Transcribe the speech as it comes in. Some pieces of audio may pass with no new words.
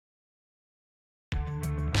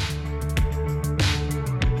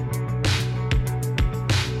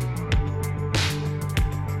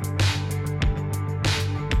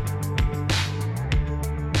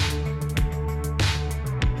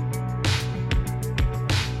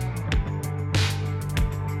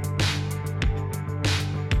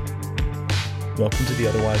Welcome to the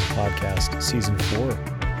Otherwise Podcast, Season 4.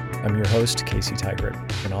 I'm your host, Casey Tigert,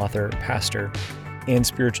 an author, pastor, and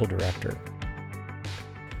spiritual director.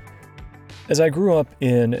 As I grew up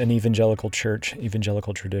in an evangelical church,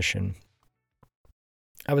 evangelical tradition,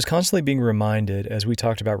 I was constantly being reminded, as we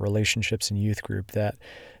talked about relationships in youth group, that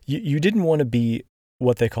you didn't want to be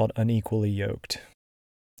what they called unequally yoked.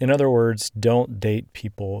 In other words, don't date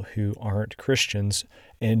people who aren't Christians.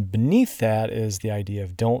 And beneath that is the idea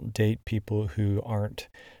of don't date people who aren't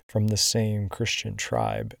from the same Christian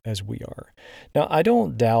tribe as we are. Now, I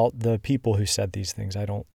don't doubt the people who said these things. I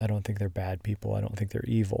don't think they're bad people. I don't think they're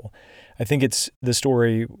evil. I think it's the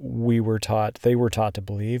story they were taught to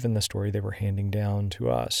believe, and the story they were handing down to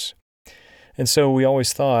us. And so we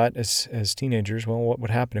always thought as teenagers, well, what would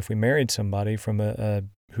happen if we married somebody from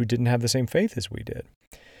who didn't have the same faith as we did?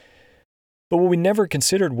 But what we never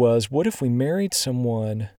considered was, what if we married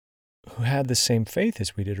someone who had the same faith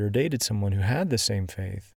as we did, or dated someone who had the same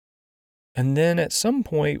faith? And then at some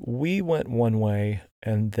point, we went one way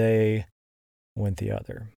and they went the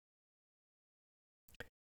other.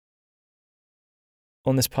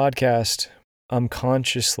 On this podcast, I'm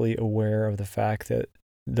consciously aware of the fact that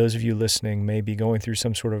those of you listening may be going through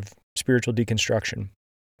some sort of spiritual deconstruction.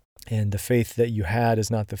 And the faith that you had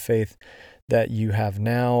is not the faith that you have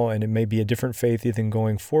now, and it may be a different faith even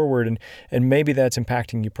going forward, and maybe that's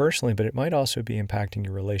impacting you personally, but it might also be impacting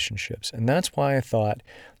your relationships. And that's why I thought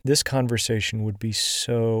this conversation would be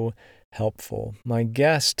so helpful. My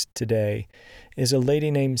guest today is a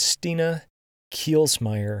lady named Stina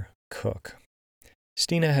Kielsmeier-Cook.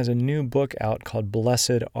 Stina has a new book out called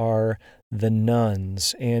Blessed Are the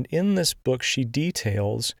Nuns, and in this book she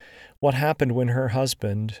details what happened when her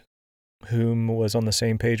husband, whom was on the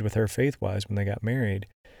same page with her faith-wise when they got married,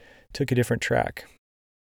 took a different track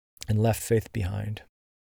and left faith behind,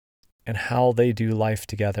 and how they do life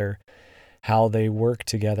together, how they work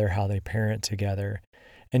together, how they parent together.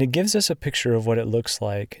 And it gives us a picture of what it looks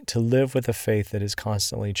like to live with a faith that is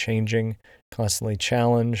constantly changing, constantly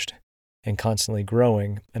challenged, and constantly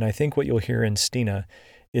growing. And I think what you'll hear in Stina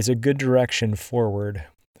is a good direction forward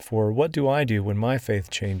for what do I do when my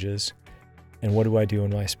faith changes, and what do I do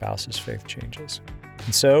when my spouse's faith changes?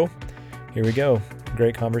 And so, here we go.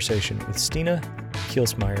 Great conversation with Stina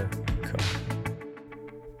Kielsmeier-Cook.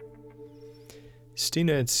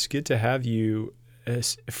 Stina, it's good to have you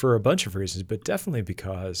for a bunch of reasons, but definitely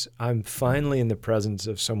because I'm finally in the presence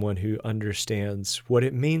of someone who understands what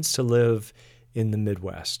it means to live in the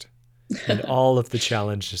Midwest and all of the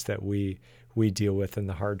challenges that we deal with and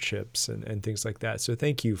the hardships and things like that. So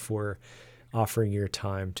thank you for offering your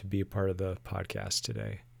time to be a part of the podcast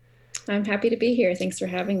today. I'm happy to be here. Thanks for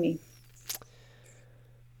having me.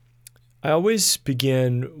 I always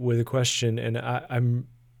begin with a question, and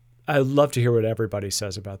I love to hear what everybody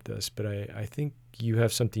says about this, but I think you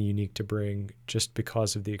have something unique to bring just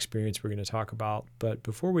because of the experience we're going to talk about. But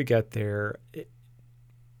before we get there,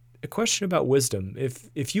 a question about wisdom.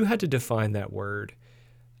 If you had to define that word,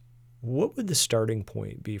 what would the starting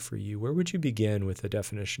point be for you? Where would you begin with the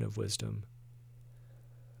definition of wisdom?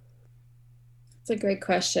 It's a great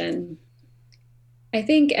question. I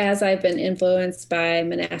think as I've been influenced by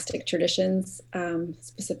monastic traditions,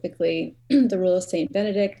 specifically the rule of Saint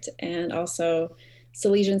Benedict, and also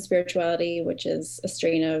Salesian spirituality, which is a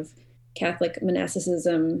strain of Catholic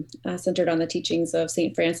monasticism centered on the teachings of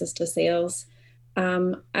Saint Francis de Sales,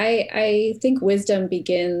 I think wisdom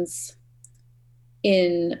begins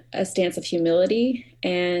in a stance of humility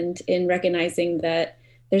and in recognizing that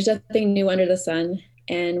there's nothing new under the sun,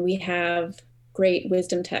 and we have great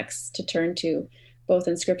wisdom texts to turn to, both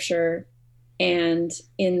in scripture and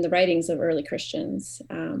in the writings of early Christians.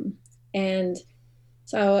 And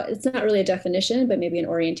so it's not really a definition, but maybe an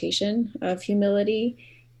orientation of humility.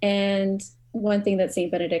 And one thing that St.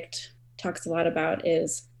 Benedict talks a lot about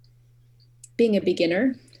is being a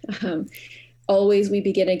beginner. Always we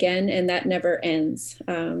begin again, and that never ends.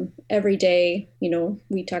 Every day,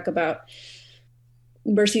 we talk about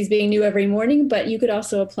mercies being new every morning, but you could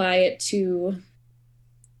also apply it to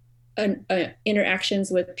interactions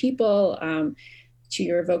with people, to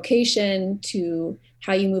your vocation, to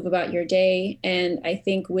how you move about your day. And I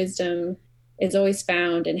think wisdom is always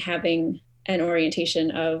found in having an orientation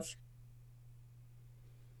of,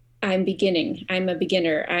 I'm beginning, I'm a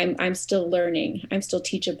beginner, I'm still learning, I'm still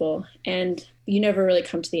teachable. And you never really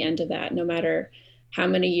come to the end of that, no matter how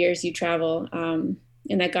many years you travel, and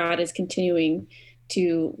that God is continuing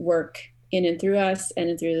to work in and through us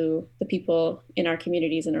and through the people in our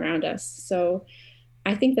communities and around us. So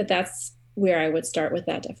I think that that's where I would start with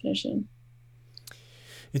that definition.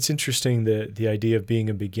 It's interesting the idea of being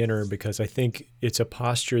a beginner, because I think it's a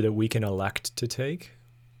posture that we can elect to take,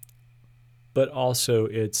 but also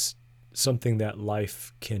it's something that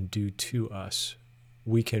life can do to us.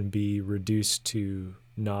 We can be reduced to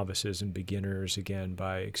novices and beginners again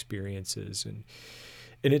by experiences, and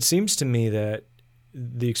it seems to me that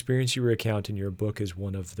the experience you recount in your book is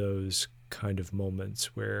one of those kind of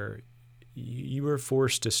moments where you were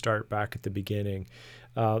forced to start back at the beginning.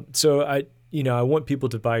 So I want people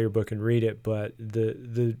to buy your book and read it, but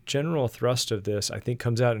the general thrust of this, I think,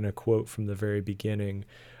 comes out in a quote from the very beginning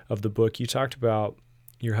of the book. You talked about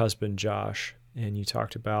your husband Josh, and you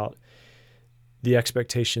talked about the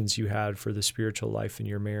expectations you had for the spiritual life in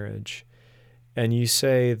your marriage. And you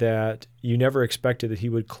say that you never expected that he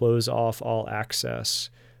would close off all access,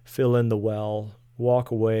 fill in the well, walk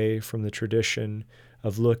away from the tradition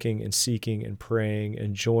of looking and seeking and praying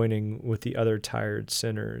and joining with the other tired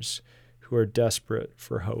sinners who are desperate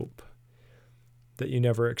for hope. That you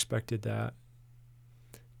never expected that.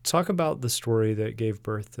 Talk about the story that gave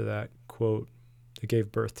birth to that quote, that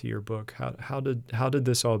gave birth to your book. How did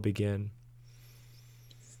this all begin?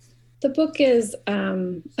 The book is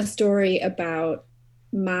a story about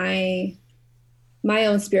my my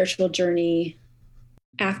own spiritual journey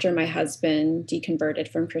after my husband deconverted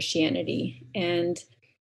from Christianity. And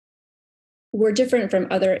we're different from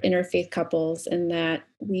other interfaith couples in that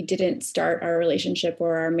we didn't start our relationship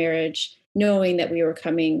or our marriage knowing that we were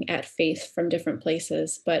coming at faith from different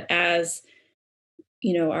places. But as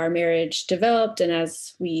our marriage developed, and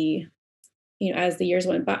as we as the years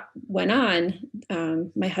went on,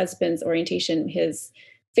 my husband's orientation, his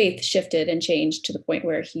faith shifted and changed to the point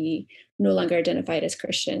where he no longer identified as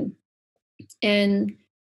Christian. And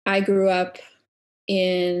I grew up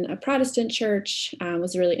in a Protestant church,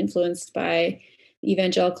 was really influenced by the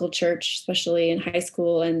evangelical church, especially in high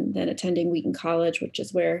school, and then attending Wheaton College, which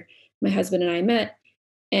is where my husband and I met.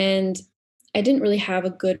 And I didn't really have a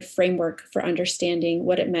good framework for understanding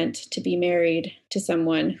what it meant to be married to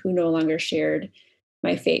someone who no longer shared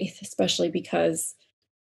my faith, especially because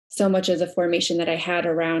so much of the formation that I had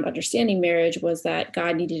around understanding marriage was that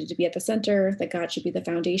God needed to be at the center, that God should be the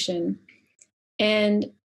foundation.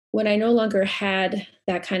 And when I no longer had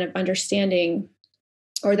that kind of understanding,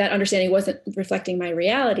 or that understanding wasn't reflecting my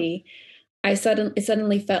reality, it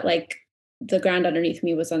suddenly felt like the ground underneath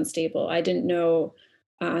me was unstable. I didn't know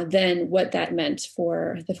then what that meant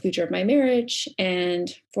for the future of my marriage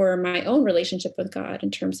and for my own relationship with God,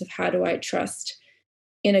 in terms of how do I trust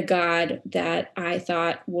in a God that I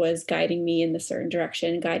thought was guiding me in a certain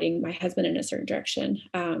direction, guiding my husband in a certain direction.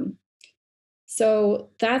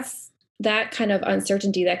 So that's that kind of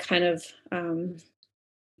uncertainty, that kind of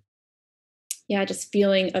just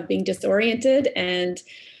feeling of being disoriented and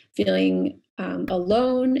feeling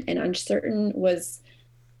alone and uncertain was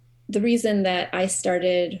the reason that I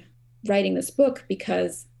started writing this book,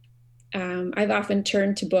 because I've often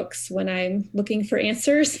turned to books when I'm looking for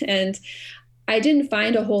answers, and I didn't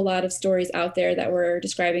find a whole lot of stories out there that were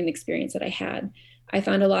describing the experience that I had. I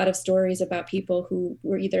found a lot of stories about people who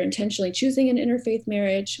were either intentionally choosing an interfaith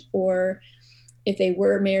marriage, or if they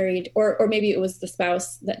were married, or maybe it was the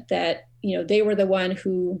spouse that they were the one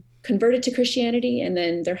who converted to Christianity and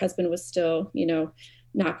then their husband was still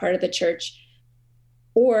not part of the church,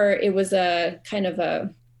 or it was a kind of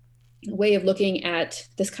a way of looking at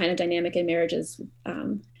this kind of dynamic in marriages.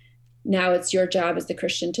 Now it's your job as the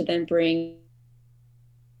Christian to then bring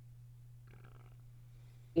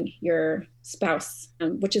your spouse,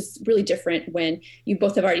 which is really different when you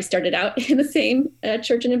both have already started out in the same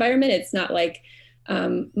church and environment. It's not like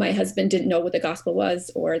my husband didn't know what the gospel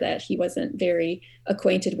was, or that he wasn't very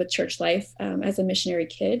acquainted with church life as a missionary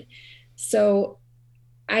kid. So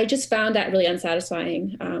I just found that really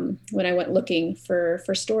unsatisfying when I went looking for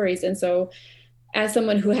stories. And so, as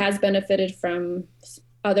someone who has benefited from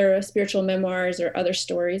other spiritual memoirs or other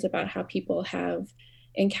stories about how people have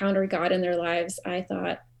encountered God in their lives, I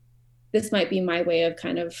thought this might be my way of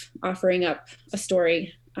kind of offering up a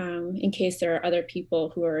story in case there are other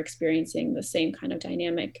people who are experiencing the same kind of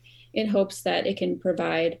dynamic, in hopes that it can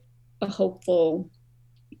provide a hopeful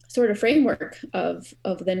sort of framework of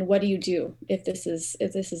then what do you do if this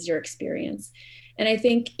is your experience. And I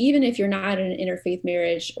think even if you're not in an interfaith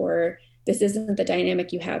marriage, or this isn't the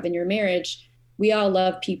dynamic you have in your marriage, we all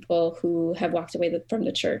love people who have walked away from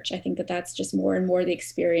the church. I think that that's just more and more the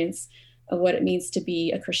experience of what it means to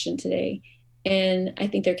be a Christian today. And I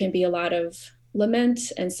think there can be a lot of lament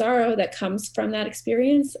and sorrow that comes from that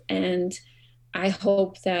experience. And I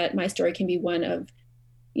hope that my story can be one of,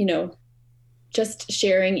 just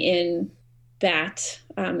sharing in that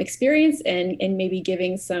experience, and maybe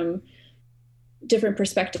giving some different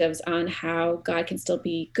perspectives on how God can still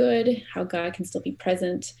be good, how God can still be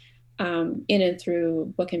present in and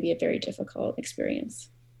through what can be a very difficult experience.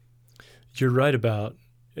 You're right about,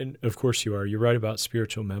 and of course you are, you're right about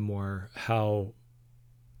spiritual memoir, how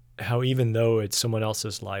even though it's someone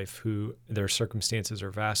else's life who their circumstances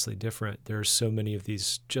are vastly different, there are so many of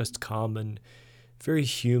these just common, very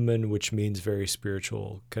human, which means very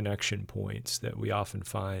spiritual connection points that we often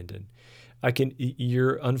find. And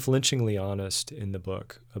you're unflinchingly honest in the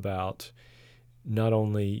book about not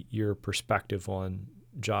only your perspective on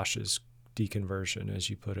Josh's deconversion, as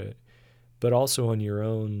you put it, but also on your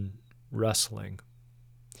own wrestling.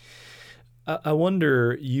 I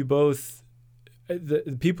wonder, you both,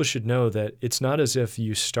 the people should know that it's not as if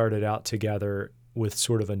you started out together with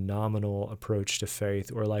sort of a nominal approach to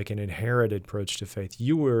faith or like an inherited approach to faith.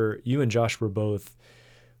 You and Josh were both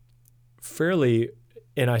fairly,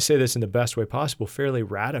 and I say this in the best way possible, fairly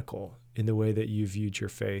radical in the way that you viewed your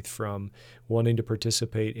faith, from wanting to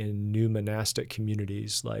participate in new monastic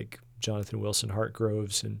communities like Jonathan Wilson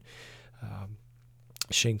Hartgrove's and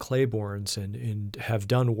Shane Claiborne's, and have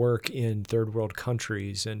done work in third world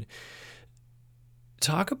countries. And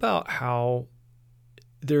talk about how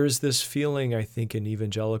there's this feeling, I think, in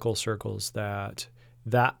evangelical circles that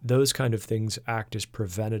those kind of things act as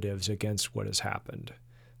preventatives against what has happened.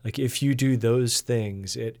 Like if you do those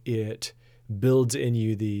things, it builds in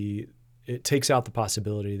you it takes out the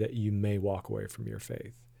possibility that you may walk away from your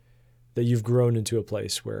faith, that you've grown into a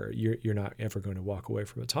place where you're not ever going to walk away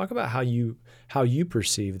from it. Talk about how you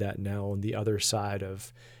perceive that now on the other side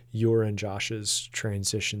of your and Josh's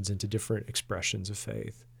transitions into different expressions of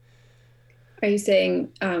faith. Are you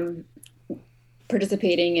saying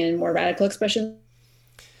participating in more radical expressions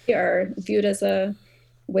are viewed as a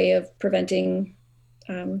way of preventing,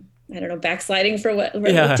 I don't know, backsliding, for what,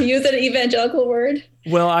 Yeah. to use an evangelical word?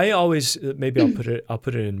 Well, I always, maybe I'll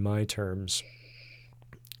put it in my terms.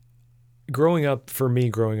 Growing up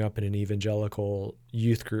in an evangelical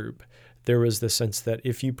youth group, there was the sense that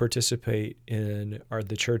if you participate in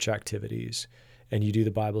the church activities and you do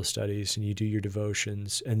the Bible studies and you do your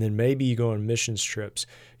devotions, and then maybe you go on missions trips,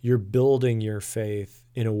 you're building your faith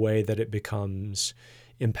in a way that it becomes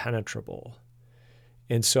impenetrable.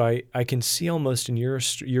 And so I can see almost in your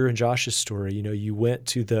and Josh's story, you went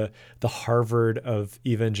to the Harvard of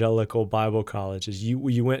evangelical Bible colleges.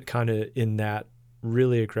 You went kind of in that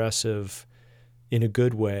really aggressive, in a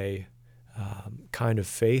good way, kind of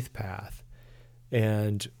faith path.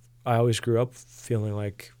 And I always grew up feeling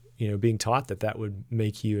like, being taught that would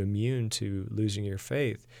make you immune to losing your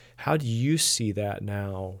faith. How do you see that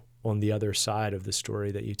now on the other side of the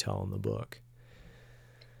story that you tell in the book?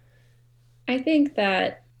 I think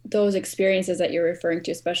that those experiences that you're referring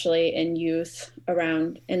to, especially in youth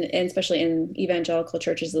around, and especially in evangelical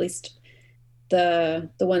churches, at least the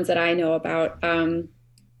ones that I know about,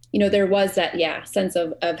 there was that, sense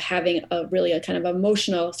of having a kind of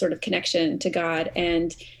emotional sort of connection to God,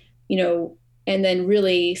 and then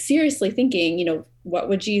really seriously thinking, what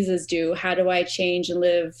would Jesus do? How do I change and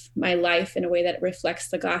live my life in a way that reflects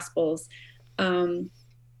the Gospels? And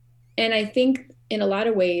I think in a lot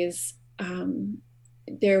of ways,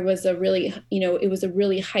 there was it was a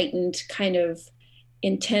really heightened kind of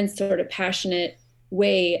intense, sort of passionate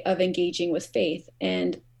way of engaging with faith.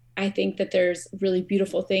 And I think that there's really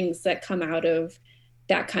beautiful things that come out of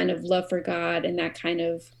that kind of love for God and that kind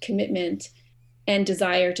of commitment and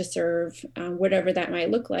desire to serve, whatever that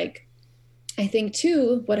might look like. I think,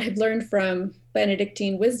 too, what I've learned from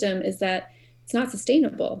Benedictine wisdom is that it's not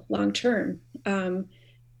sustainable long term.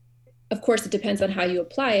 Of course, it depends on how you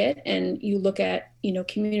apply it. And you look at,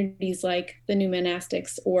 communities like the new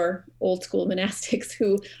monastics or old school monastics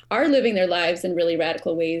who are living their lives in really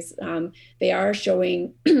radical ways. They are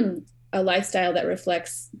showing a lifestyle that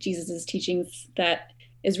reflects Jesus's teachings that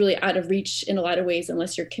is really out of reach in a lot of ways,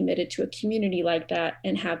 unless you're committed to a community like that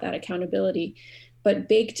and have that accountability. But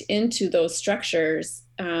baked into those structures,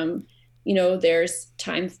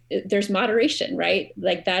 there's moderation, right?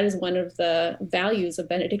 Like that is one of the values of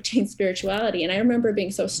Benedictine spirituality. And I remember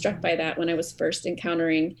being so struck by that when I was first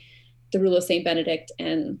encountering the rule of Saint Benedict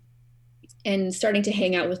and starting to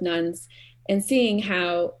hang out with nuns and seeing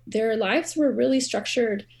how their lives were really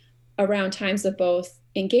structured around times of both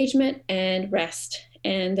engagement and rest.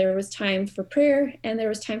 And there was time for prayer, and there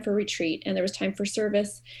was time for retreat, and there was time for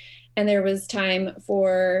service, and there was time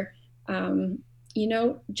for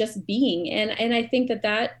just being. And I think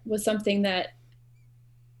that was something that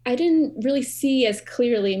I didn't really see as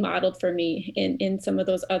clearly modeled for me in some of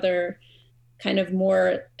those other kind of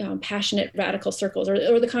more passionate radical circles,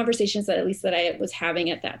 or the conversations that at least that I was having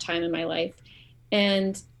at that time in my life.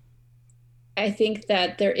 And I think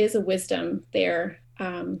that there is a wisdom there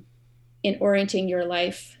in orienting your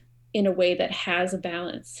life in a way that has a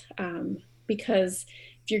balance. Because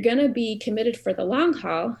if you're going to be committed for the long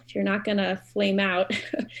haul, if you're not going to flame out,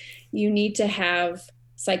 you need to have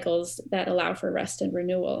cycles that allow for rest and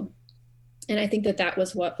renewal. And I think that that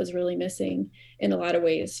was what was really missing in a lot of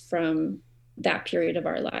ways from that period of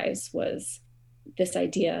our lives, was this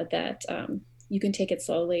idea that you can take it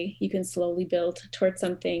slowly, you can slowly build towards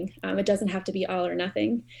something. It doesn't have to be all or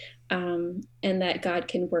nothing, and that God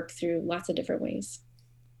can work through lots of different ways.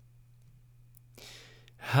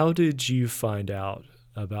 How did you find out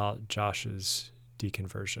about Josh's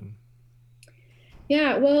deconversion?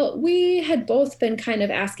 Yeah, well, we had both been kind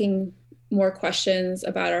of asking more questions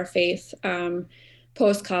about our faith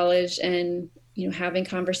post college, and having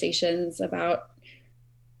conversations about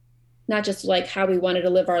not just like how we wanted to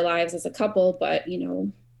live our lives as a couple, but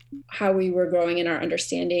how we were growing in our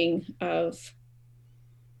understanding of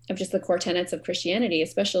just the core tenets of Christianity,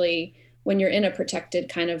 especially when you're in a protected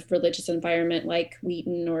kind of religious environment like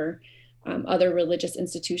Wheaton or other religious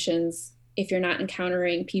institutions. If you're not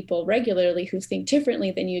encountering people regularly who think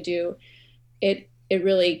differently than you do, it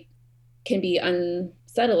really can be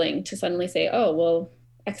unsettling to suddenly say, oh, well,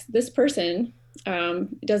 this person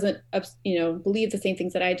doesn't believe the same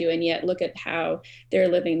things that I do, and yet look at how they're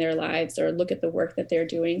living their lives, or look at the work that they're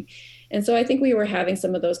doing. And so I think we were having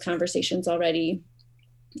some of those conversations already.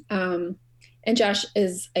 And Josh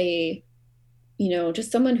is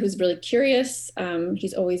just someone who's really curious.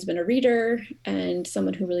 He's always been a reader and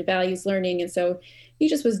someone who really values learning. And so he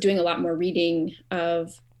just was doing a lot more reading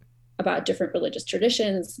about different religious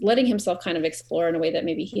traditions, letting himself kind of explore in a way that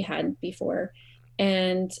maybe he hadn't before.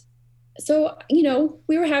 And so,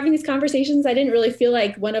 we were having these conversations. I didn't really feel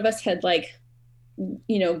like one of us had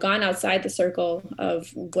gone outside the circle of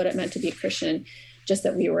what it meant to be a Christian, just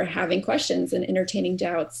that we were having questions and entertaining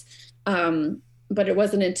doubts. But it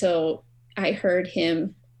wasn't until I heard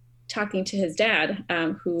him talking to his dad,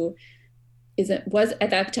 who was at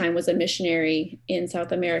that time was a missionary in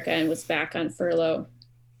South America and was back on furlough.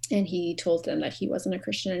 And he told them that he wasn't a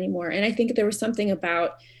Christian anymore. And I think there was something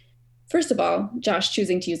about, first of all, Josh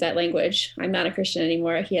choosing to use that language. I'm not a Christian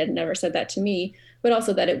anymore. He had never said that to me, but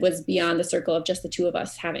also that it was beyond the circle of just the two of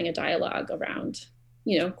us having a dialogue around,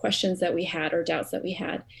 questions that we had or doubts that we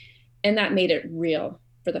had. And that made it real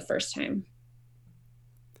for the first time.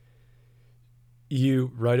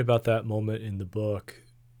 You write about that moment in the book,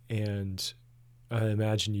 and I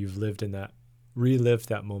imagine you've relived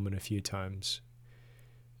that moment a few times.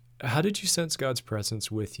 How did you sense God's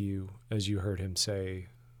presence with you as you heard him say,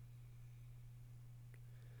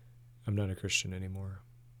 I'm not a Christian anymore?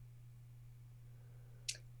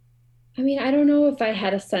 I mean, I don't know if I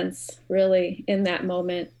had a sense really in that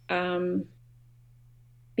moment,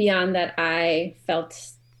 beyond that I felt,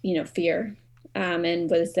 fear. And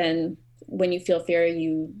was then, when you feel fear,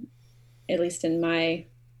 at least in my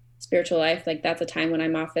spiritual life, like that's a time when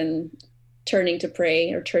I'm often turning to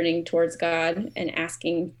pray or turning towards God and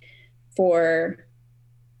asking for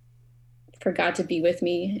God to be with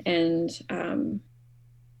me, and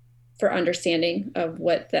for understanding of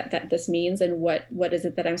what that this means, and what is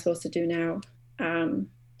it that I'm supposed to do now.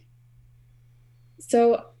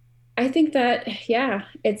 So I think that, yeah,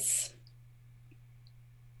 it's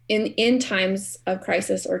in times of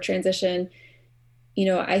crisis or transition,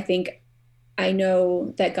 I think I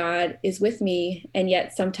know that God is with me, and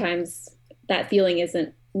yet sometimes that feeling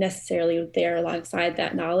isn't necessarily there alongside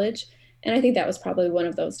that knowledge. And I think that was probably one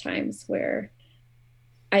of those times where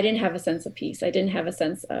I didn't have a sense of peace. I didn't have a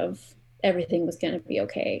sense of everything was going to be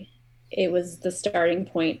okay. It was the starting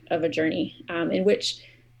point of a journey, in which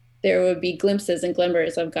there would be glimpses and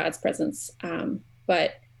glimmers of God's presence,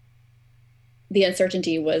 but the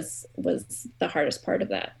uncertainty was the hardest part of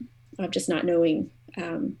that, of just not knowing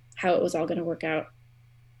how it was all going to work out.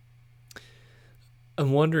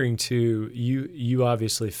 I'm wondering too, you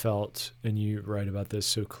obviously felt, and you write about this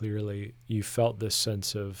so clearly, you felt this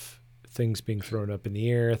sense of things being thrown up in the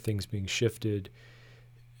air, things being shifted.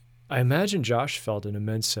 I imagine Josh felt an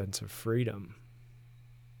immense sense of freedom.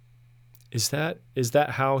 Is that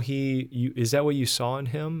how is that what you saw in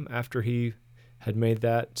him after he had made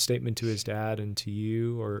that statement to his dad and to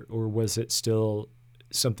you, or was it still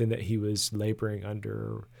something that he was laboring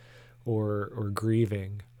under or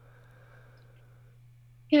grieving?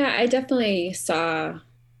 Yeah, I definitely saw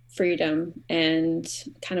freedom and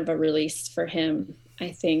kind of a release for him.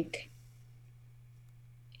 I think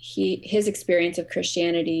his experience of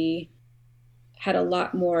Christianity had a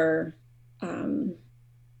lot more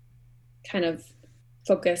kind of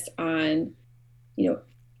focus on, you know,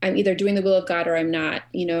 I'm either doing the will of God or I'm not.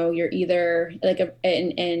 You're either like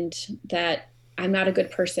and that I'm not a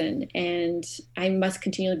good person and I must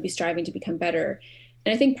continually be striving to become better.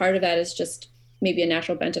 And I think part of that is just maybe a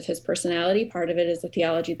natural bent of his personality. Part of it is the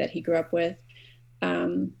theology that he grew up with.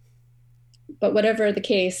 Um, but whatever the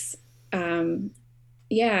case, um,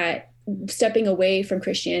 yeah, stepping away from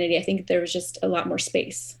Christianity, I think there was just a lot more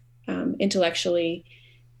space intellectually,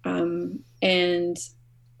 and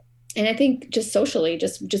I think just socially,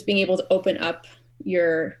 just being able to open up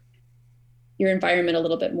your environment a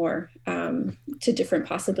little bit more to different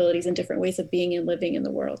possibilities and different ways of being and living in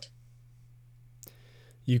the world.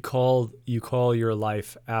 You call your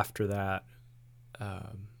life after that.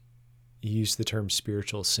 You use the term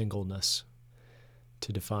spiritual singleness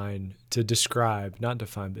to describe, not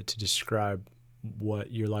define, but to describe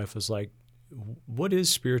what your life was like. What is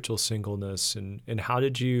spiritual singleness, and how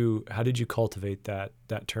did you cultivate that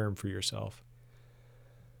term for yourself?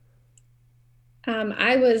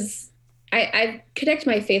 I connect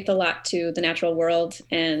my faith a lot to the natural world,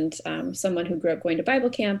 and someone who grew up going to Bible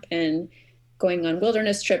camp and going on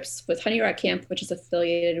wilderness trips with Honey Rock Camp, which is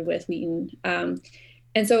affiliated with Wheaton.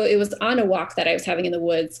 And so it was on a walk that I was having in the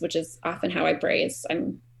woods, which is often how I pray.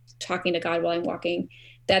 I'm talking to God while I'm walking.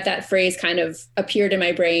 That phrase kind of appeared in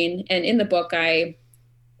my brain, and in the book, I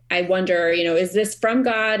wonder, is this from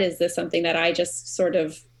God? Is this something that I just sort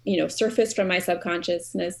of, surfaced from my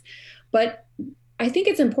subconsciousness? But I think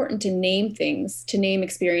it's important to name things, to name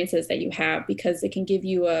experiences that you have, because it can give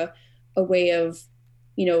you a way of,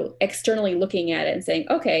 externally looking at it and saying,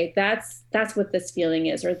 okay, that's what this feeling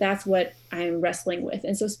is, or that's what I'm wrestling with.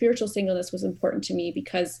 And so spiritual singleness was important to me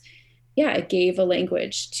because, yeah, it gave a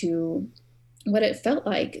language to what it felt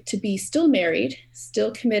like to be still married,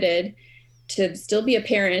 still committed, to still be a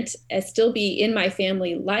parent, and still be in my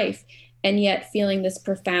family life, and yet feeling this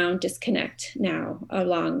profound disconnect now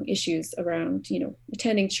along issues around,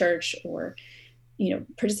 attending church or,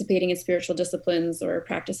 participating in spiritual disciplines or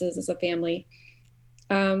practices as a family.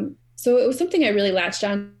 So it was something I really latched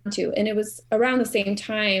on to. And it was around the same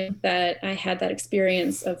time that I had that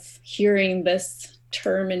experience of hearing this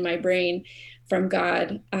term in my brain from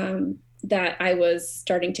God, that I was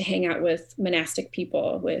starting to hang out with monastic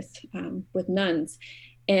people, with nuns.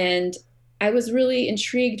 And I was really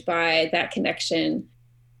intrigued by that connection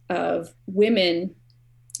of women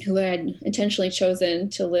who had intentionally chosen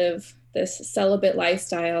to live this celibate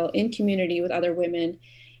lifestyle in community with other women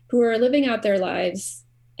who are living out their lives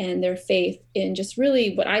and their faith in just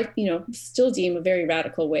really what I, still deem a very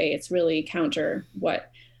radical way. It's really counter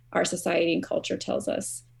what our society and culture tells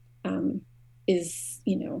us is,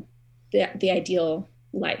 the ideal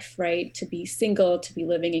life, right? To be single, to be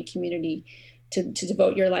living in community, to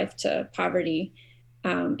devote your life to poverty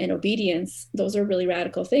and obedience. Those are really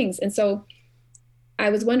radical things. And so I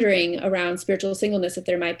was wondering around spiritual singleness if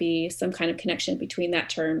there might be some kind of connection between that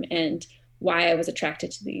term and why I was attracted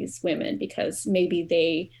to these women, because maybe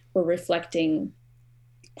they were reflecting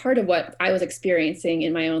part of what I was experiencing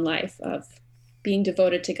in my own life of being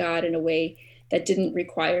devoted to God in a way that didn't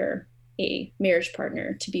require a marriage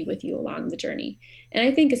partner to be with you along the journey. And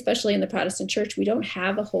I think, especially in the Protestant church, we don't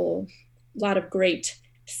have a whole lot of great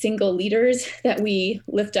single leaders that we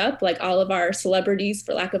lift up. Like all of our celebrities,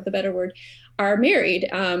 for lack of the better word, are married.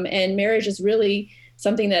 And marriage is really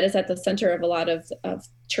something that is at the center of a lot of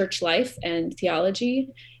church life and theology.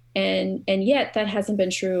 And yet that hasn't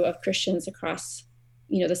been true of Christians across,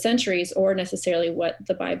 the centuries, or necessarily what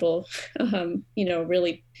the Bible,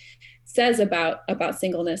 really says about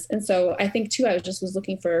singleness. And so I think too, I was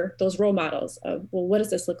looking for those role models of, well, what does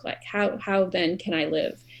this look like? How then can I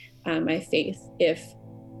live my faith if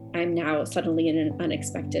I'm now suddenly in an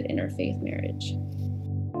unexpected interfaith marriage?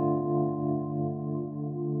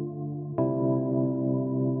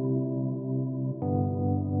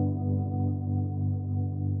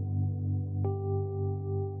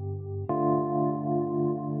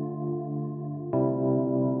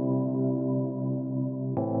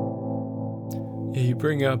 Yeah, you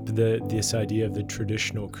bring up this idea of the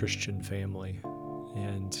traditional Christian family,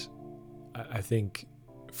 and I think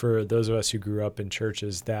for those of us who grew up in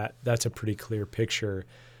churches, that's a pretty clear picture.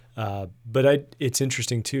 But it's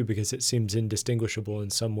interesting too, because it seems indistinguishable in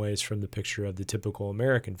some ways from the picture of the typical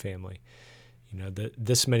American family.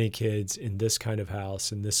 This many kids in this kind of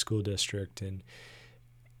house in this school district, and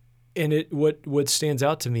what stands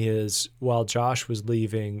out to me is while Josh was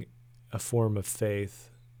leaving a form of faith,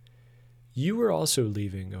 you were also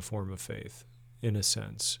leaving a form of faith, in a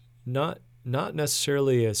sense. Not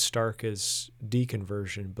necessarily as stark as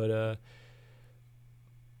deconversion, but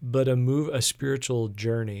a spiritual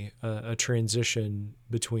journey, a transition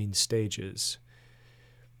between stages.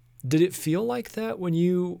 Did it feel like that when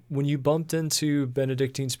you bumped into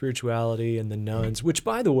Benedictine spirituality and the nuns? Which,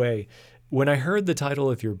 by the way, when I heard the title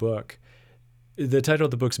of your book, the title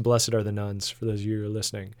of the book's "Blessed Are the Nuns." For those of you who are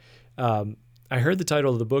listening, I heard the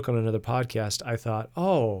title of the book on another podcast. I thought,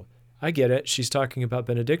 oh, I get it. She's talking about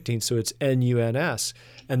Benedictine, so it's Nuns.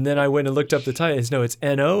 And then I went and looked up the title. No, it's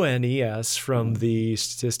Nones from the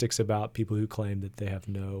statistics about people who claim that they have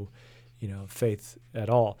no, faith at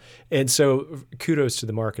all. And so kudos to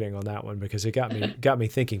the marketing on that one, because it got me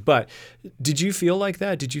thinking. But did you feel like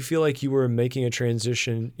that? Did you feel like you were making a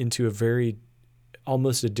transition into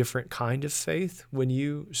almost a different kind of faith when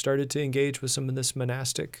you started to engage with some of this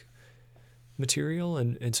monastic material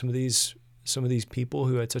and some of these people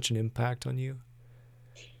who had such an impact on you?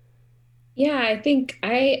 Yeah, I think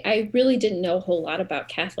I really didn't know a whole lot about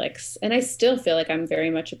Catholics, and I still feel like I'm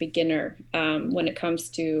very much a beginner when it comes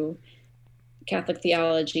to Catholic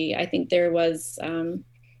theology. I think there was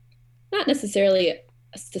not necessarily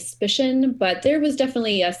a suspicion, but there was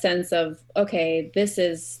definitely a sense of, okay, this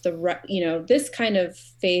is this kind of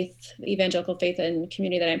faith, evangelical faith and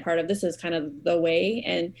community that I'm part of, this is kind of the way.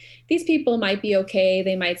 And these people might be okay,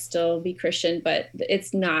 they might still be Christian, but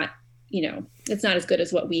it's not, it's not as good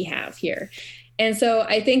as what we have here. And so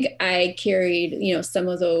I think I carried, some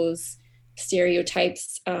of those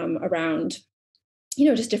stereotypes around,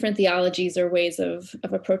 just different theologies or ways of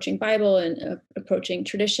approaching Bible and approaching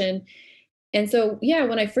tradition. And so, yeah,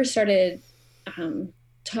 when I first started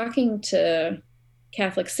talking to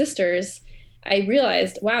Catholic sisters, I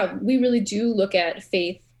realized, wow, we really do look at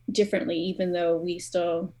faith differently, even though we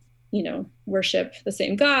still, worship the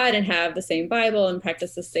same God and have the same Bible and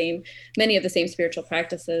practice many of the same spiritual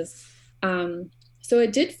practices. So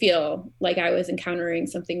it did feel like I was encountering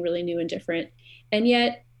something really new and different. And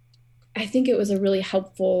yet, I think it was a really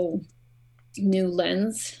helpful new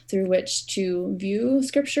lens through which to view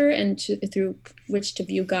scripture and through which to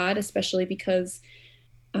view God, especially because,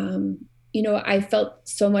 I felt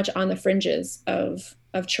so much on the fringes of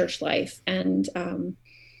church life, and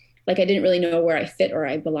like I didn't really know where I fit or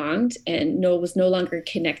I belonged, and was no longer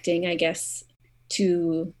connecting, I guess,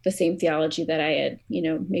 to the same theology that I had,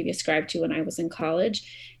 maybe ascribed to when I was in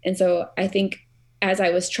college. And so I think as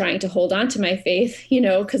I was trying to hold on to my faith,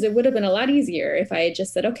 because it would have been a lot easier if I had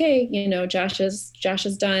just said, okay, Josh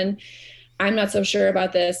is done. I'm not so sure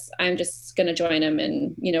about this. I'm just going to join him,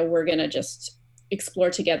 and, we're going to just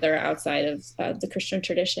explore together outside of the Christian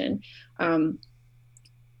tradition.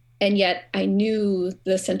 And yet I knew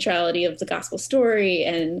the centrality of the gospel story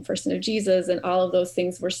and person of Jesus, and all of those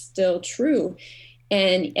things were still true.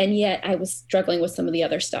 And yet I was struggling with some of the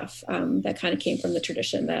other stuff that kind of came from the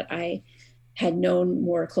tradition that I had known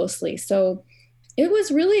more closely. So it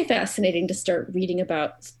was really fascinating to start reading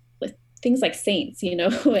about things like saints,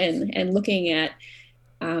 and looking at,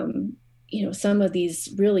 some of these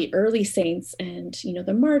really early saints and,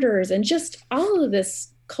 the martyrs, and just all of this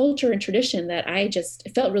culture and tradition that I just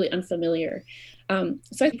felt really unfamiliar. So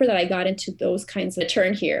I think that I got into those kinds of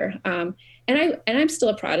turn here. And I'm still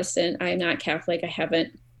a Protestant. I'm not Catholic. I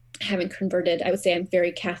haven't converted. I would say I'm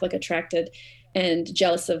very Catholic attracted and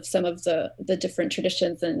jealous of some of the different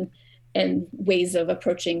traditions and ways of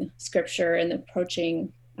approaching scripture and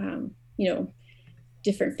approaching,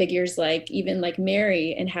 different figures, like even like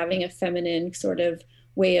Mary, and having a feminine sort of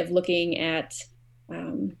way of looking at,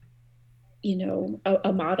 a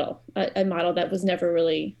model that was never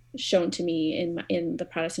really shown to me in the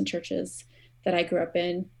Protestant churches that I grew up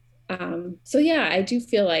in. So yeah, I do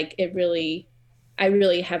feel like I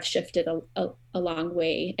really have shifted a long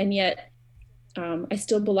way. And yet I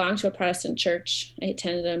still belong to a Protestant church. I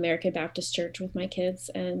attended an American Baptist church with my kids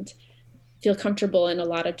and feel comfortable in a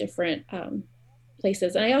lot of different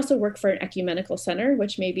places. And I also work for an ecumenical center,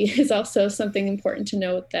 which maybe is also something important to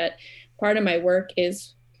note, that part of my work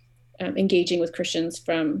is engaging with Christians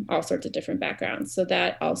from all sorts of different backgrounds. So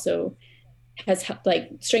that also has helped,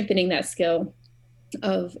 like strengthening that skill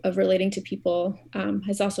of relating to people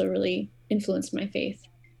has also really influenced my faith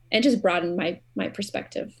and just broadened my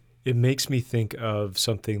perspective. It makes me think of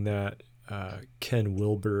something that Ken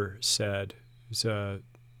Wilber said, who's a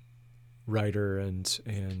writer and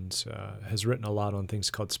has written a lot on things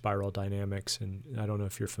called spiral dynamics. And I don't know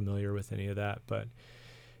if you're familiar with any of that, but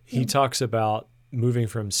he talks about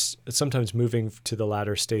sometimes moving to the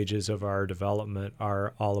latter stages of our development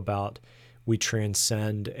are all about we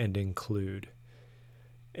transcend and include.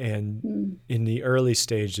 And in the early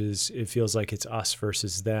stages, it feels like it's us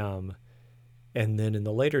versus them. And then in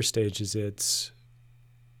the later stages, it's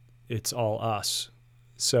all us.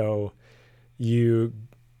 So you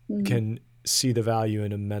can see the value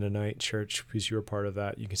in a Mennonite church because you were part of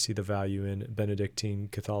that. You can see the value in Benedictine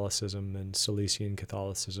Catholicism and Salesian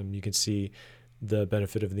Catholicism. You can see the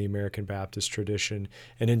benefit of the American Baptist tradition.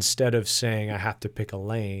 And instead of saying I have to pick a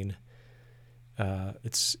lane,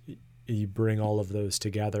 it's you bring all of those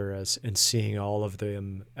together as and seeing all of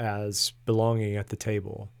them as belonging at the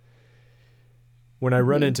table. When I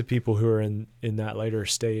run into people who are in that later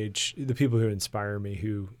stage, the people who inspire me,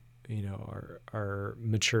 who are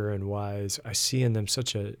mature and wise, I see in them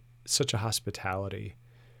such a hospitality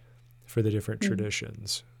for the different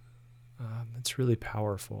traditions. It's really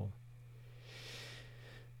powerful.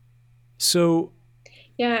 So,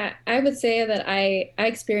 yeah, I would say that I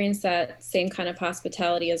experienced that same kind of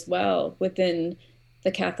hospitality as well within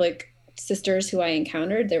the Catholic sisters who I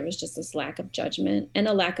encountered. There was just this lack of judgment and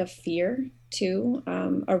a lack of fear too,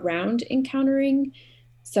 around encountering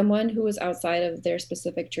someone who was outside of their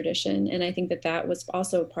specific tradition. And I think that that was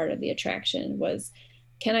also part of the attraction was,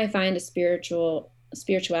 can I find a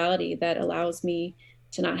spirituality that allows me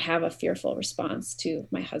to not have a fearful response to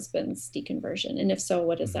my husband's deconversion? And if so,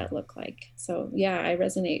 what does that look like? So yeah, I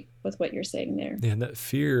resonate with what you're saying there. Yeah, and that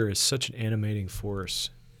fear is such an animating force.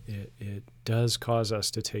 It does cause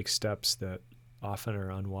us to take steps that often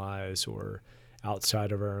are unwise or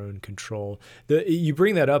outside of our own control. You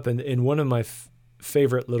bring that up, and one of my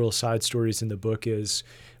favorite little side stories in the book is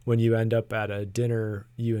when you end up at a dinner,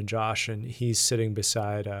 you and Josh, and he's sitting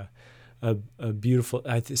beside a beautiful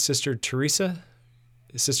Sister Teresa.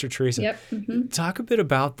 Sister Teresa. Yep. Mm-hmm. Talk a bit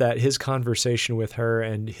about that, his conversation with her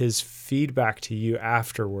and his feedback to you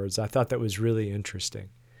afterwards. I thought that was really interesting.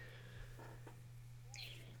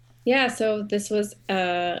 Yeah, so this was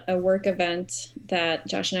a work event that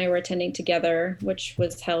Josh and I were attending together, which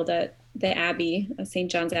was held at the Abbey,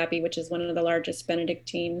 St. John's Abbey, which is one of the largest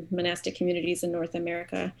Benedictine monastic communities in North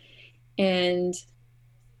America. And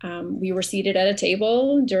we were seated at a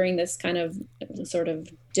table during this kind of sort of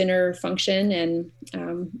dinner function, and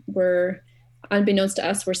we're, unbeknownst to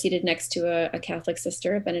us, we're seated next to a Catholic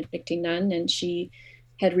sister, a Benedictine nun, and she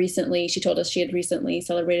told us she had recently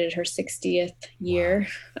celebrated her 60th year.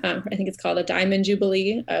 Wow. I think it's called a Diamond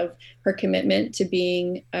Jubilee of her commitment to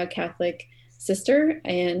being a Catholic sister,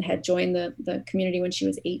 and had joined the community when she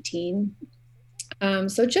was 18.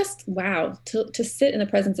 So just wow, to sit in the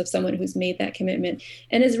presence of someone who's made that commitment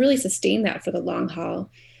and has really sustained that for the long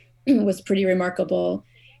haul was pretty remarkable.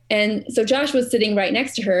 And so Josh was sitting right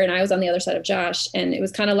next to her, and I was on the other side of Josh, and it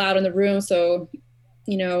was kind of loud in the room. So,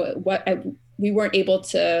 we weren't able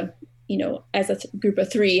to, as a group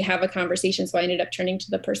of three, have a conversation. So I ended up turning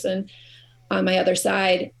to the person on my other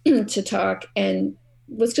side to talk, and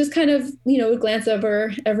was just kind of, glance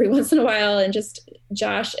over every once in a while, and just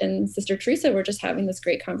Josh and Sister Teresa were just having this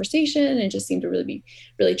great conversation and just seemed to really be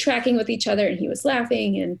really tracking with each other. And he was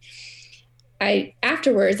laughing. And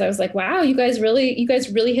afterwards I was like, wow, you guys really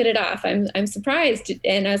hit it off. I'm surprised.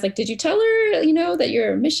 And I was like, did you tell her, that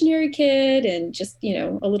you're a missionary kid, and just,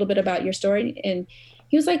 a little bit about your story? And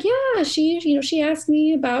he was like, yeah, she asked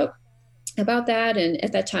me about that. And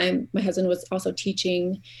at that time, my husband was also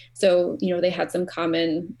teaching. So, they had some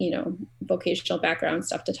common, vocational background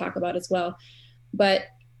stuff to talk about as well. But,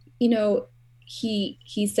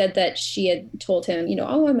 he said that she had told him,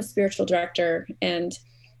 oh, I'm a spiritual director, and,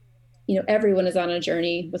 everyone is on a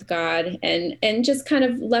journey with God, and just kind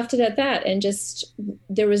of left it at that. And just,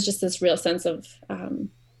 there was just this real sense of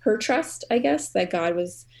her trust, I guess, that God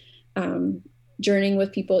was journeying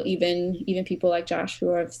with people, even people like Josh, who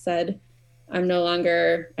have said, I no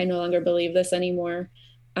longer believe this anymore.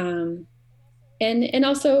 And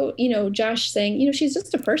also, Josh saying, she's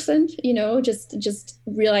just a person, just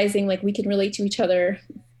realizing like we can relate to each other,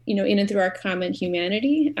 in and through our common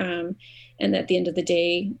humanity. And at the end of the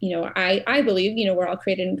day, I believe, we're all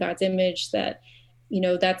created in God's image, that,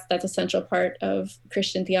 that's a central part of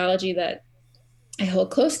Christian theology that I hold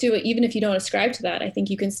close to. Even if you don't ascribe to that, I think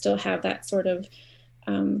you can still have that sort of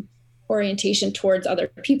orientation towards other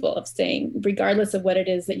people, of saying, regardless of what it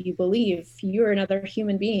is that you believe, you're another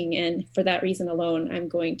human being. And for that reason alone, I'm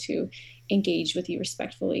going to engage with you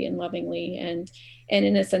respectfully and lovingly, and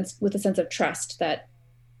in a sense, with a sense of trust that,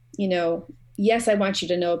 yes, I want you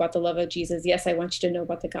to know about the love of Jesus. Yes, I want you to know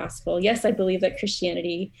about the gospel. Yes, I believe that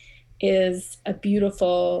Christianity is a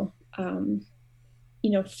beautiful,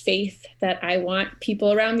 faith that I want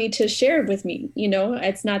people around me to share with me.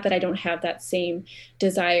 It's not that I don't have that same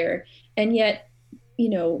desire. And yet,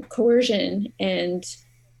 coercion and,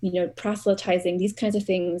 proselytizing, these kinds of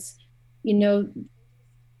things,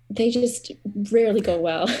 they just rarely go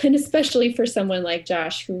well. And especially for someone like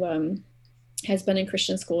Josh, who has been in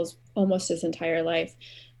Christian schools almost his entire life.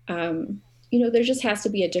 there just has to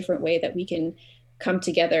be a different way that we can come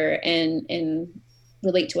together and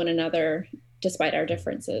relate to one another despite our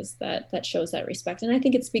differences, that shows that respect. And I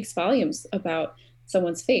think it speaks volumes about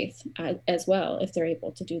someone's faith as well, if they're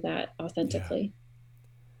able to do that Yeah. authentically.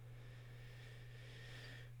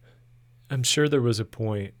 I'm sure there was a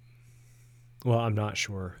point. Well, I'm not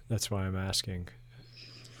sure. That's why I'm asking.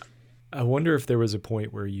 I wonder if there was a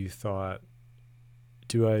point where you thought,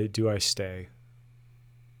 do I stay?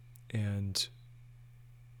 And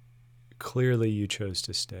clearly you chose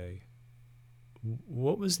to stay.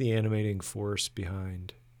 What was the animating force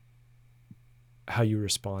behind how you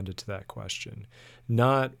responded to that question?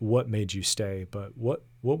 Not what made you stay, but what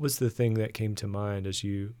was the thing that came to mind as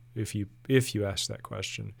you if you asked that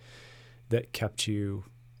question that kept you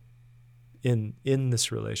in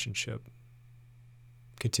this relationship,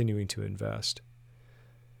 continuing to invest?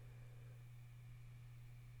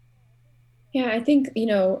 Yeah, I think,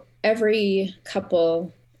 every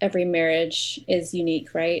couple, every marriage is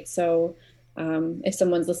unique, right? So if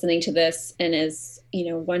someone's listening to this and is,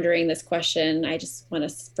 wondering this question, I just want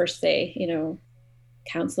to first say,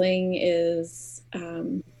 counseling is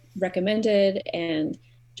recommended. And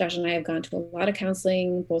Josh and I have gone to a lot of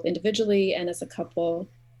counseling, both individually and as a couple.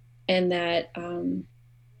 And that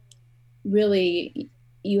really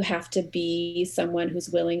you have to be someone who's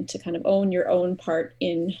willing to kind of own your own part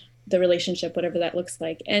in the relationship, whatever that looks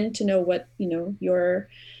like, and to know what, your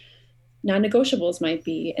non-negotiables might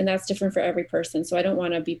be. And that's different for every person. So I don't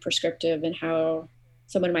want to be prescriptive in how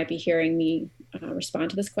someone might be hearing me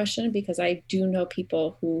respond to this question, because I do know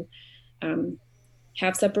people who um,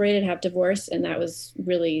 have separated, have divorced, and that was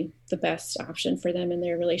really the best option for them in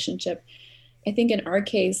their relationship. I think in our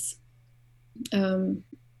case, um,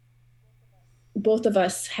 both of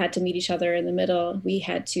us had to meet each other in the middle. We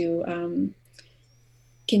had to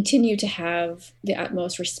continue to have the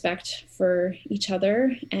utmost respect for each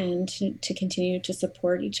other, and to continue to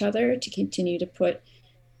support each other, to continue to put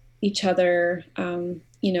each other,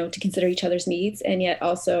 to consider each other's needs, and yet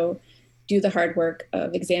also do the hard work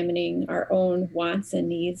of examining our own wants and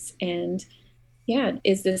needs. And yeah,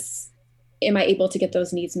 am I able to get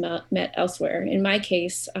those needs met elsewhere? In my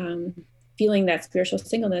case, feeling that spiritual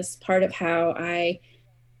singleness, part of how I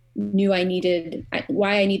knew why I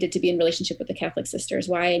needed to be in relationship with the Catholic sisters,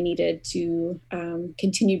 why I needed to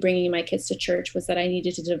continue bringing my kids to church, was that I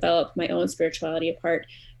needed to develop my own spirituality apart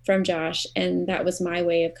from Josh. And that was my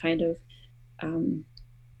way of kind of um,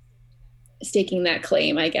 staking that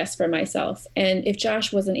claim, I guess, for myself. And if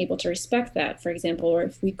Josh wasn't able to respect that, for example, or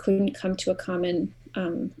if we couldn't come to a common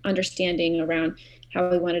understanding around how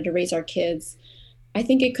we wanted to raise our kids, I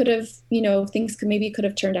think it could have, things could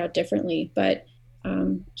have turned out differently. But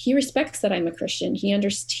he respects that I'm a Christian. He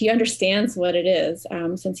understands what it is,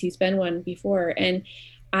 since he's been one before. And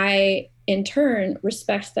I, in turn,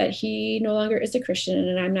 respect that he no longer is a Christian,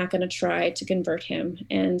 and I'm not going to try to convert him.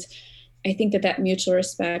 And I think that mutual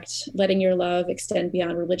respect, letting your love extend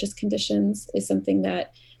beyond religious conditions, is something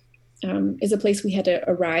that is a place we had to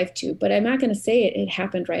arrive to. But I'm not going to say it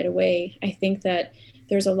happened right away. I think that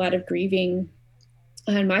there's a lot of grieving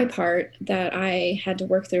on my part that I had to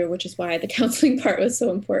work through, which is why the counseling part was so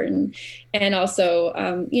important. And also,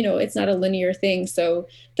 it's not a linear thing. So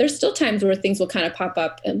there's still times where things will kind of pop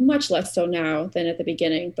up, and much less so now than at the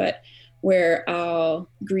beginning, but where I'll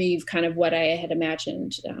grieve kind of what I had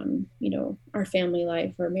imagined, our family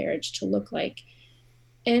life or marriage to look like.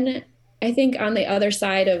 And I think on the other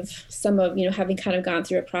side of some of, having kind of gone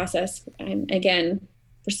through a process, again,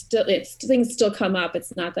 things still come up.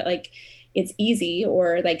 It's not that like it's easy,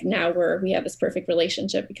 or like now we have this perfect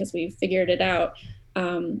relationship because we've figured it out.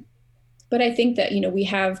 But I think that, we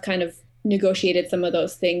have kind of negotiated some of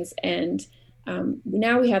those things. And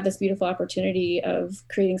now we have this beautiful opportunity of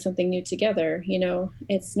creating something new together.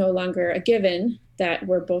 It's no longer a given that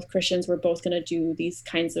we're both Christians. We're both going to do these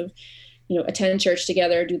kinds of, attend church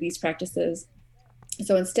together, do these practices.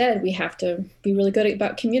 So instead, we have to be really good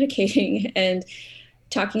about communicating and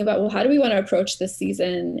talking about, well, how do we want to approach this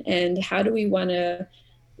season, and how do we want to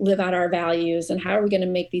live out our values, and how are we going to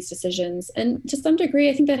make these decisions? And to some degree,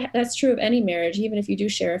 I think that that's true of any marriage, even if you do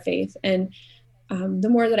share a faith. And the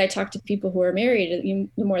more that I talk to people who are married,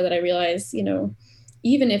 the more that I realize,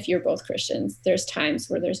 even if you're both Christians, there's times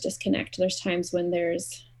where there's disconnect. There's times when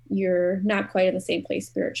you're not quite in the same place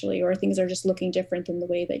spiritually, or things are just looking different than the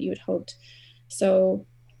way that you had hoped. So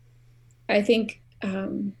I think,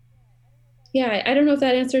 yeah, I don't know if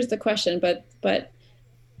that answers the question, but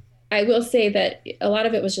I will say that a lot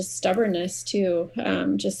of it was just stubbornness too.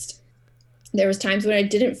 Just there was times when I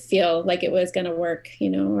didn't feel like it was going to work,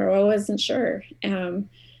 or I wasn't sure.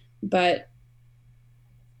 But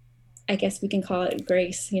I guess we can call it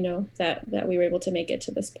grace, that we were able to make it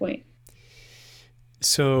to this point.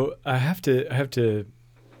 So I have to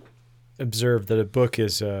observe that a book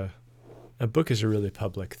is a really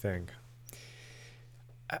public thing.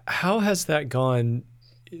 How has that gone?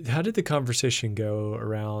 How did the conversation go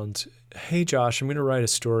around? Hey, Josh, I'm going to write a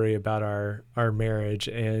story about our marriage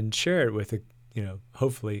and share it with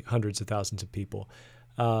hopefully hundreds of thousands of people.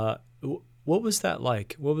 Uh, what was that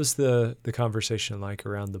like? What was the conversation like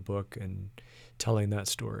around the book and telling that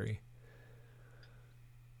story?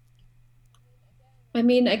 I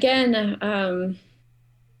mean, again,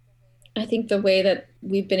 I think the way that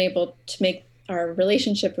we've been able to make our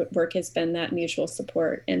relationship work has been that mutual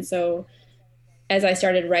support. And so as I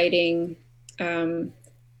started writing, um,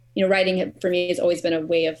 writing for me has always been a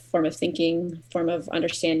way of form of thinking, form of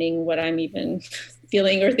understanding what I'm even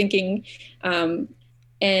feeling or thinking.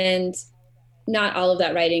 And not all of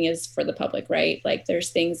that writing is for the public, right? Like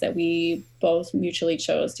there's things that we both mutually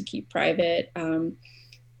chose to keep private.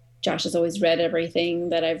 Josh has always read everything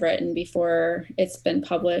that I've written before it's been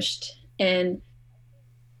published. And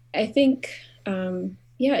I think,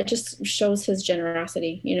 yeah, it just shows his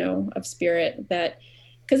generosity, of spirit that,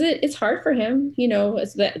 because it's hard for him,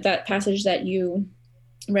 it's that passage that you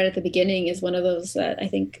read at the beginning is one of those that I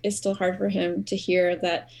think is still hard for him to hear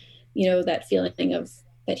that, that feeling of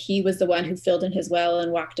that he was the one who filled in his well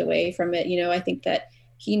and walked away from it. I think that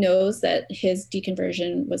he knows that his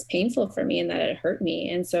deconversion was painful for me and that it hurt me.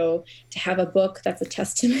 And so to have a book that's a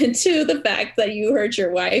testament to the fact that you hurt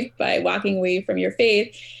your wife by walking away from your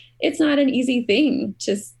faith, it's not an easy thing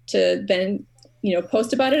to then,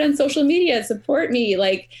 post about it on social media, support me.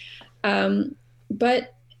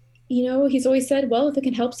 But he's always said, well, if it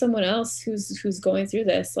can help someone else who's going through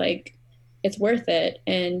this, like it's worth it.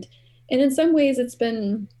 And in some ways it's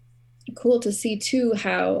been cool to see too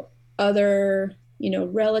how other,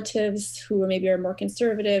 relatives who maybe are more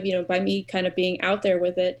conservative, by me kind of being out there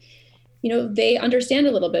with it, they understand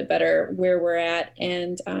a little bit better where we're at.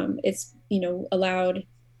 And it's, allowed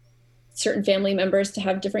certain family members to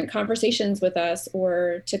have different conversations with us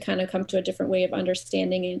or to kind of come to a different way of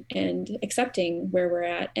understanding and accepting where we're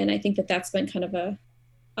at. And I think that that's been kind of a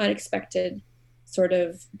unexpected sort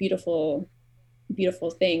of beautiful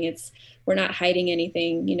thing. It's we're not hiding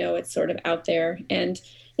anything, it's sort of out there and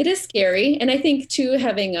it is scary. And I think too,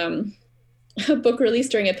 having a book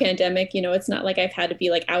released during a pandemic, it's not like I've had to be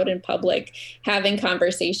like out in public having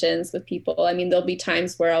conversations with people. I mean, there'll be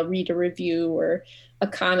times where I'll read a review or a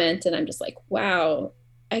comment and I'm just like, wow,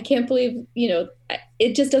 I can't believe,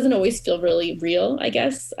 it just doesn't always feel really real, I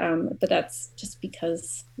guess. But that's just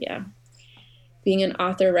because, yeah, being an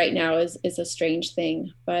author right now is a strange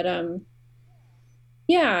thing. But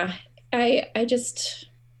yeah, I just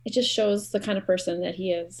it just shows the kind of person that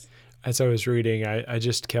he is. As I was reading, I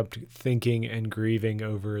just kept thinking and grieving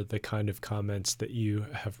over the kind of comments that you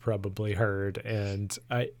have probably heard. And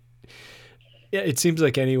yeah, it seems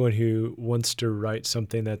like anyone who wants to write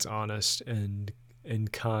something that's honest and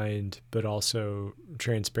kind, but also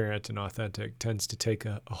transparent and authentic, tends to take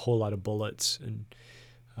a whole lot of bullets. And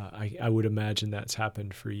I would imagine that's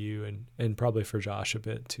happened for you and probably for Josh a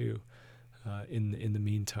bit too. In the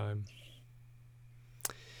meantime,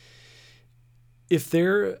 if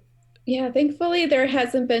there Yeah, thankfully there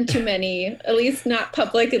hasn't been too many, at least not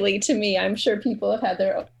publicly to me. I'm sure people have had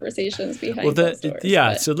their own conversations well behind closed that doors, yeah,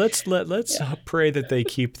 but so let's yeah. pray that they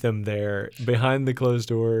keep them there behind the closed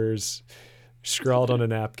doors, scrawled on a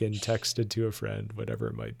napkin, texted to a friend, whatever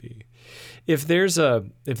it might be. If there's a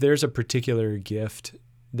particular gift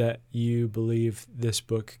that you believe this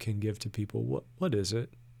book can give to people, what is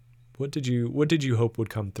it? What did you hope would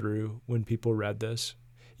come through when people read this?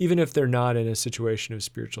 Even if they're not in a situation of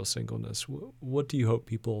spiritual singleness, what do you hope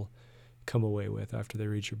people come away with after they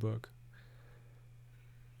read your book?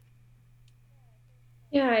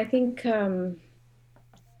 Yeah, I think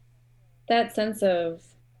that sense of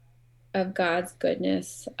God's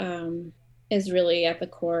goodness is really at the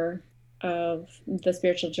core of the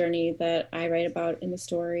spiritual journey that I write about in the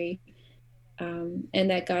story. And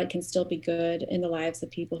that God can still be good in the lives of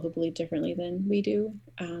people who believe differently than we do.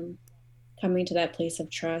 Coming to that place of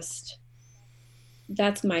trust.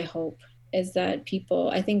 That's my hope, is that people,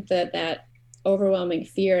 I think that overwhelming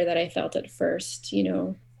fear that I felt at first,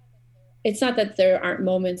 it's not that there aren't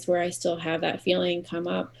moments where I still have that feeling come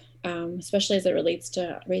up, especially as it relates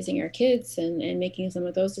to raising our kids and making some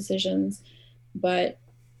of those decisions. But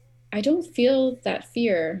I don't feel that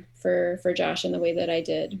fear for Josh in the way that I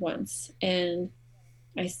did once. And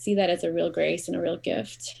I see that as a real grace and a real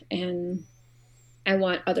gift. And I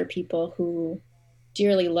want other people who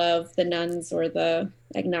dearly love the nuns or the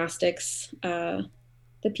agnostics,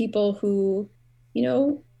 the people who, you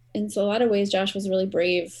know, in a lot of ways, Josh was really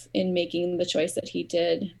brave in making the choice that he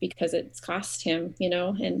did because it's cost him,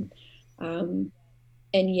 um,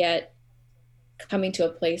 and yet coming to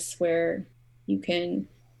a place where you can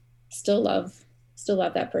still love, still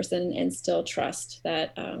love that person and still trust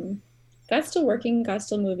that God's still working, God's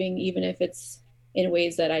still moving, even if it's in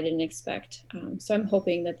ways that I didn't expect. So I'm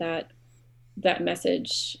hoping that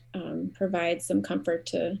message provides some comfort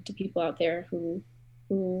to people out there who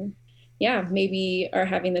yeah, maybe are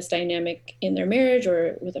having this dynamic in their marriage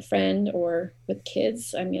or with a friend or with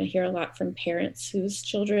kids. I mean, I hear a lot from parents whose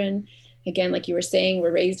children, again, like you were saying,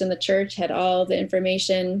 were raised in the church, had all the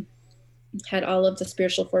information, had all of the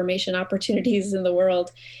spiritual formation opportunities in the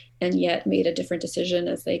world, and yet made a different decision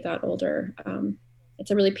as they got older.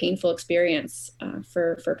 It's a really painful experience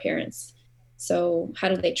for parents. So how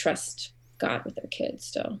do they trust God with their kids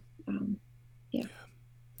still? Yeah.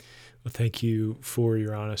 Well, thank you for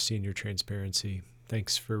your honesty and your transparency.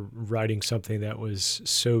 Thanks for writing something that was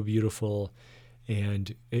so beautiful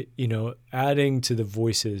and, adding to the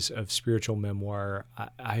voices of spiritual memoir.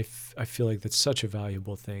 I feel like that's such a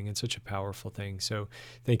valuable thing and such a powerful thing. So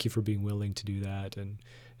thank you for being willing to do that.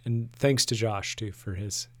 And thanks to Josh, too, for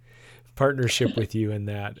his partnership with you in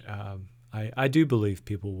that. I do believe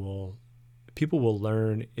people will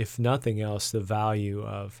learn, if nothing else, the value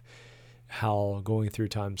of how going through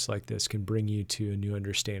times like this can bring you to a new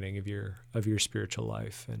understanding of your spiritual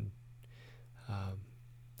life. And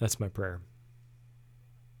that's my prayer.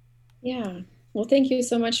 Yeah. Well, thank you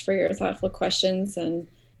so much for your thoughtful questions and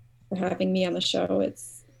for having me on the show.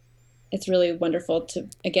 It's really wonderful to,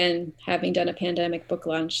 again, having done a pandemic book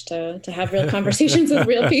launch, to have real conversations with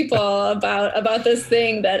real people about this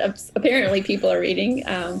thing that apparently people are reading.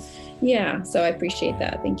 Yeah, so I appreciate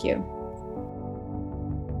that. Thank you.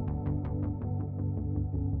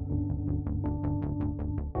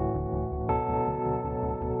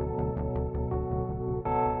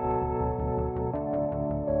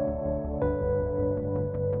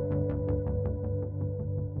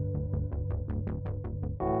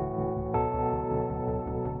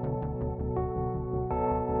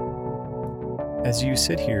 As you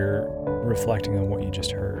sit here reflecting on what you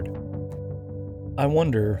just heard, I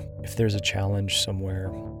wonder if there's a challenge somewhere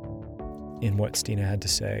in what Stina had to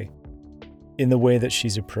say, in the way that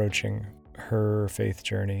she's approaching her faith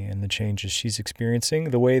journey and the changes she's experiencing,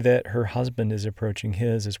 the way that her husband is approaching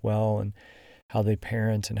his as well, and how they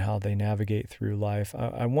parent and how they navigate through life.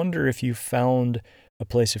 I wonder if you found a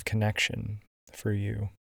place of connection for you.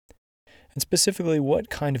 And specifically, what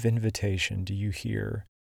kind of invitation do you hear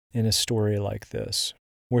in a story like this,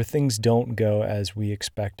 where things don't go as we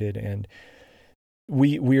expected, and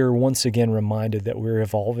we are once again reminded that we're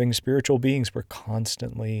evolving spiritual beings. We're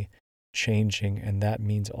constantly changing, and that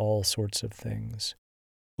means all sorts of things.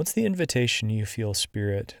 What's the invitation you feel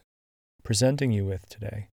Spirit presenting you with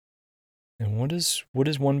today? And what is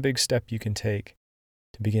one big step you can take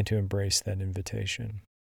to begin to embrace that invitation?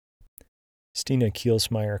 Stina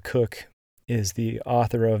Kielsmeier-Cook is the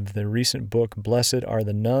author of the recent book, Blessed Are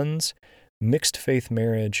the Nuns, Mixed Faith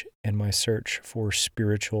Marriage, and My Search for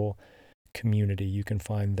Spiritual Community. You can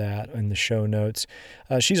find that in the show notes.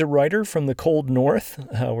 She's a writer from the cold north,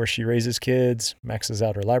 where she raises kids, maxes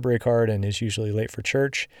out her library card, and is usually late for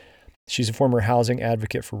church. She's a former housing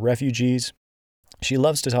advocate for refugees. She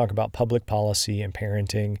loves to talk about public policy and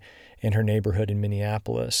parenting in her neighborhood in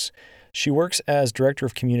Minneapolis. She works as Director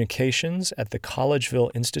of Communications at the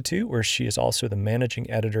Collegeville Institute, where she is also the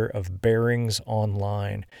managing editor of Bearings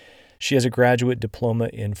Online. She has a graduate diploma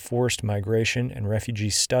in Forced Migration and Refugee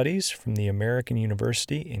Studies from the American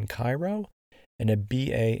University in Cairo and a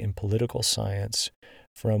BA in Political Science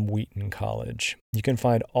from Wheaton College. You can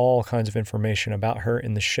find all kinds of information about her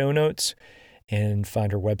in the show notes and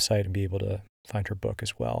find her website and be able to find her book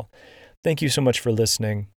as well. Thank you so much for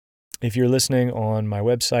listening. If you're listening on my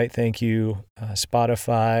website, thank you.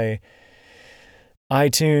 Spotify,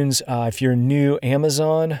 iTunes. If you're a new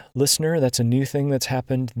Amazon listener, that's a new thing that's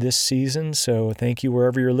happened this season. So thank you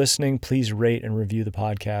wherever you're listening. Please rate and review the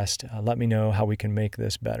podcast. Let me know how we can make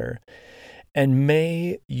this better. And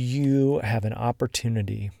may you have an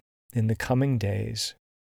opportunity in the coming days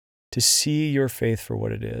to see your faith for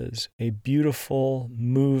what it is, a beautiful,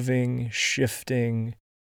 moving, shifting,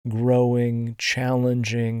 growing,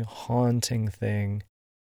 challenging, haunting thing.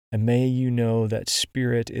 And may you know that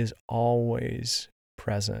Spirit is always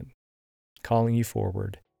present, calling you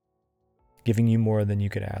forward, giving you more than you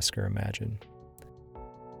could ask or imagine.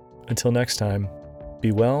 Until next time,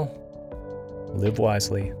 be well, live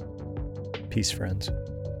wisely. Peace, friends.